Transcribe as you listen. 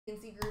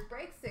C&C group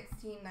break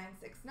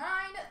 16969.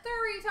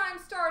 3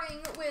 times starting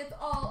with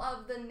all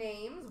of the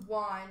names.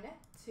 1,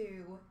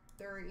 2,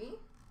 3.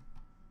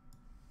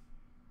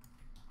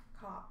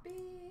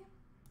 Copy.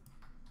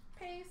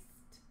 Paste.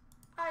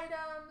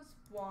 Items.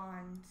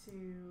 1,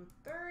 2,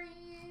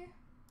 3.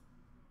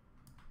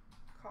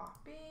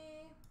 Copy.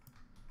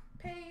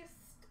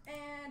 Paste.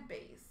 And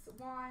base.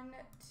 1,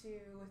 2,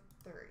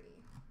 3.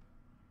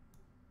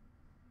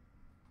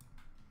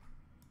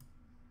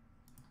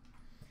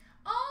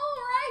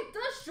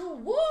 The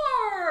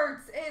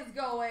Schwartz is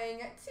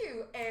going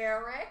to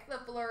Eric. The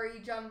Flurry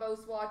Jumbo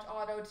Swatch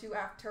Auto to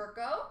F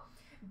Turco.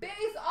 Base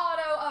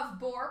Auto of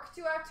Bork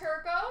to F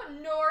Turco.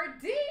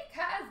 Nordique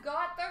has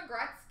got the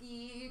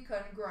Gretzky.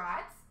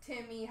 Congrats.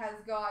 Timmy has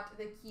got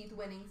the Keith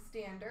winning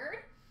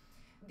standard.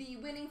 The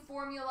winning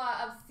formula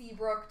of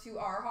Seabrook to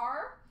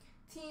Arhar.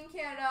 Team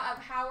Canada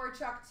of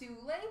Howardchuk to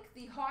Link.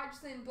 The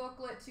Hodgson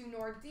booklet to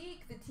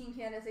Nordique. The Team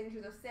Canada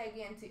signatures of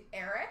Sagan to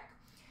Eric.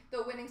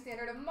 The winning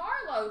standard of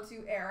Marlowe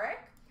to Eric.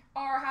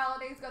 R.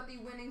 Halliday's got the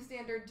winning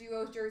standard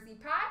duos jersey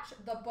patch.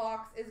 The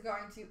box is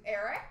going to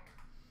Eric.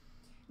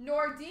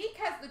 Nordique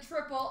has the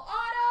triple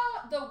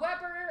auto. The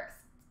Weber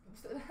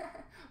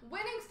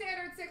winning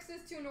standard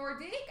 6s to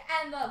Nordique.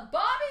 And the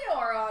Bobby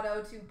Orr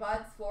auto to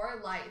Buds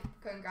for life.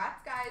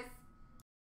 Congrats, guys.